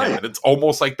bullying him, and it's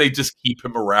almost like they just keep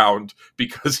him around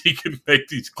because he can make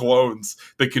these clones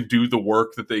that can do the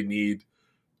work that they need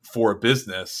for a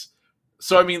business.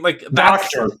 So I mean,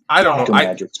 that's I don't know.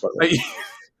 I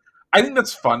think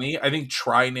that's funny. I think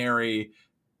Trinary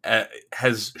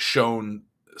has shown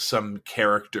some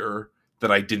character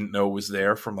that I didn't know was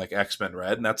there from X-Men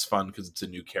Red, and that's fun because it's a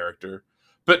new character.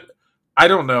 But I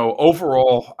don't know.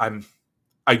 Overall,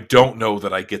 I don't know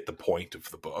that I get the point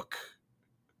of the book.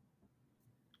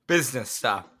 Business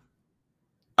stuff.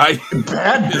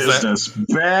 Bad business.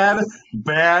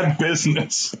 Bad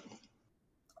business.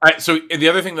 So the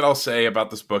other thing that I'll say about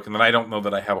this book, and then I don't know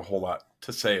that I have a whole lot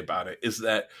to say about it, is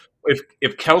that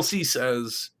if Kelsey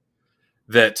says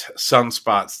that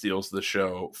Sunspot steals the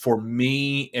show, for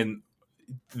me in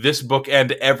this book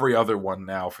and every other one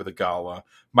now for the gala,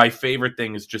 my favorite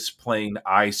thing is just playing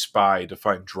I Spy to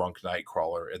find drunk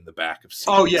Nightcrawler in the back of scenes.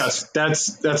 Oh yes,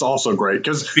 that's also great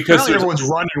because everyone's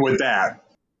running with that.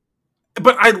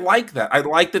 But I like that. I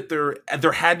like that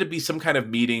there had to be some kind of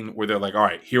meeting where they're like, all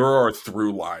right, here are our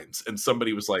through lines. And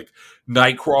somebody was like,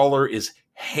 Nightcrawler is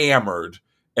hammered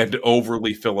and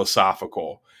overly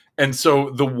philosophical. And so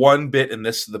the one bit in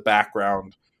the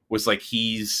background was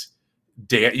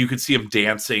you could see him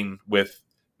dancing with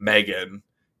Megan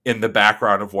in the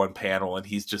background of one panel. And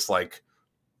he's just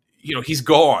he's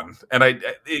gone. And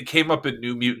it came up in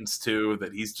New Mutants too,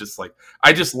 that he's just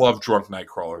I just love drunk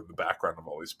Nightcrawler in the background of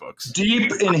all these books.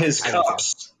 Deep in his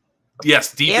cups.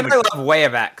 Yes, deep and in I love Way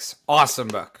of X. Awesome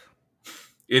book.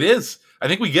 It is. I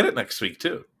think we get it next week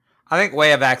too. I think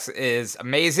Way of X is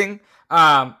amazing.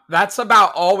 That's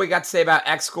about all we got to say about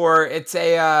X-Corp.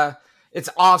 It's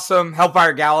awesome.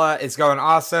 Hellfire Gala is going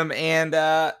awesome. And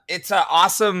it's an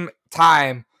awesome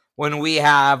time when we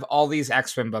have all these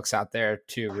X-Men books out there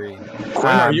to read.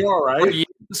 Are you all right? For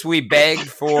years, we begged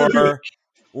for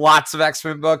lots of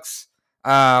X-Men books.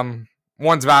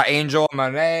 One's about Angel and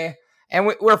Monet. And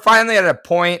we're finally at a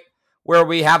point where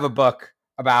we have a book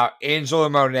about Angel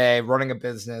and Monet running a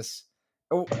business.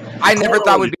 I never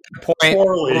thought we'd be at the point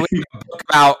Poorly. where we have a book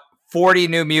about 40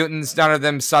 New Mutants, none of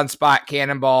them Sunspot,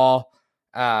 Cannonball.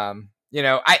 I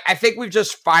think we've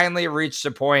just finally reached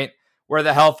a point where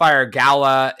the Hellfire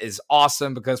Gala is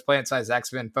awesome because Planet Size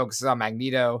X-Men focuses on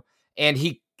Magneto, and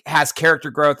he has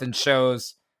character growth and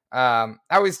shows how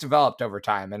he's developed over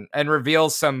time and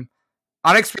reveals some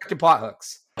unexpected plot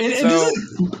hooks. And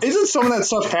isn't some of that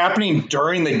stuff happening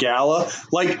during the gala?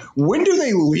 Like, when do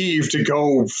they leave to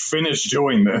go finish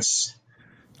doing this?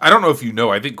 I don't know if you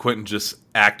know, I think Quentin just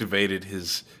activated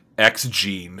his X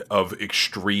gene of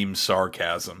extreme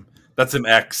sarcasm. That's an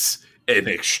X in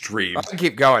extreme. I can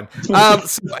keep going. And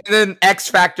then X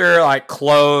Factor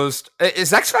closed.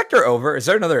 Is X Factor over? Is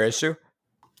there another issue?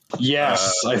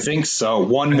 Yes, I think so.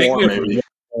 One I think more, we have maybe. one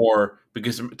more,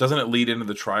 because doesn't it lead into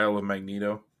the trial of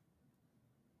Magneto?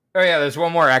 Oh yeah, there's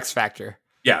one more X Factor.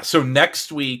 Yeah, so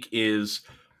next week is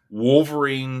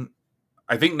Wolverine.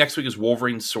 I think next week is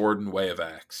Wolverine, Sword, and Way of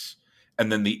X. And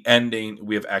then the ending,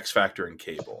 we have X Factor and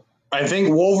Cable. I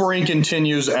think Wolverine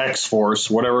continues X-Force,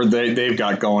 whatever they've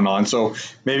got going on. So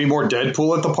maybe more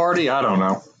Deadpool at the party? I don't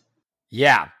know.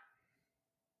 Yeah.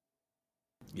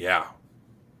 Yeah.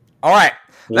 All right.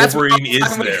 Wolverine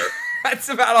is there. That's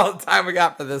about all the time we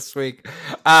got for this week.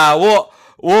 We'll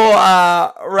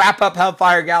wrap up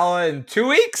Hellfire Gala in 2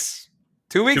 weeks.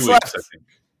 2 weeks left. I think.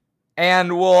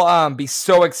 And we'll be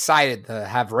so excited to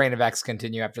have Reign of X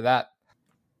continue after that.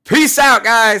 Peace out,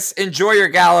 guys. Enjoy your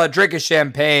gala. Drink a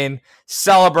champagne.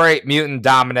 Celebrate mutant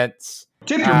dominance.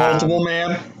 Tip your multiple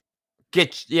man.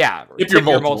 Tip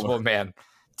your multiple man.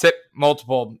 Tip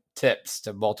multiple tips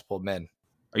to multiple men.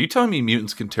 Are you telling me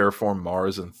mutants can terraform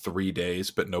Mars in 3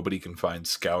 days, but nobody can find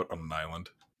Scout on an island?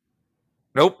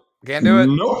 Nope. Can't do it.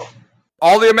 Nope.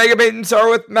 All the Omega Mutants are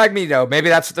with Magneto. Maybe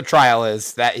that's what the trial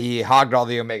is, that he hogged all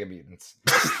the Omega Mutants.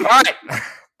 All right.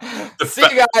 See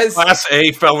you guys. Class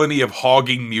A felony of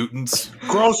hogging mutants.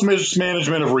 Gross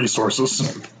mismanagement of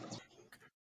resources.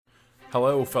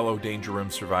 Hello, fellow Danger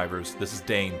Room survivors. This is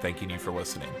Dane thanking you for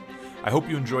listening. I hope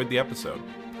you enjoyed the episode.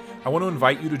 I want to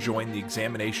invite you to join the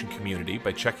Examination community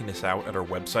by checking us out at our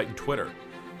website and Twitter.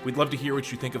 We'd love to hear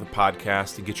what you think of the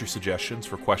podcast and get your suggestions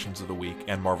for Questions of the Week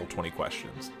and Marvel 20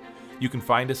 Questions. You can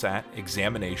find us at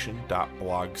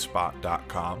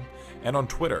examination.blogspot.com and on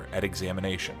Twitter at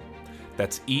Examination.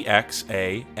 That's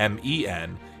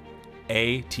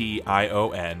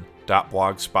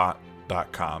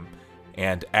EXAMENATION.blogspot.com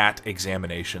and at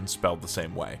Examination spelled the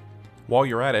same way. While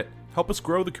you're at it, help us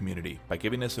grow the community by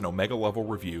giving us an Omega level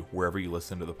review wherever you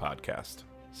listen to the podcast.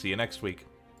 See you next week.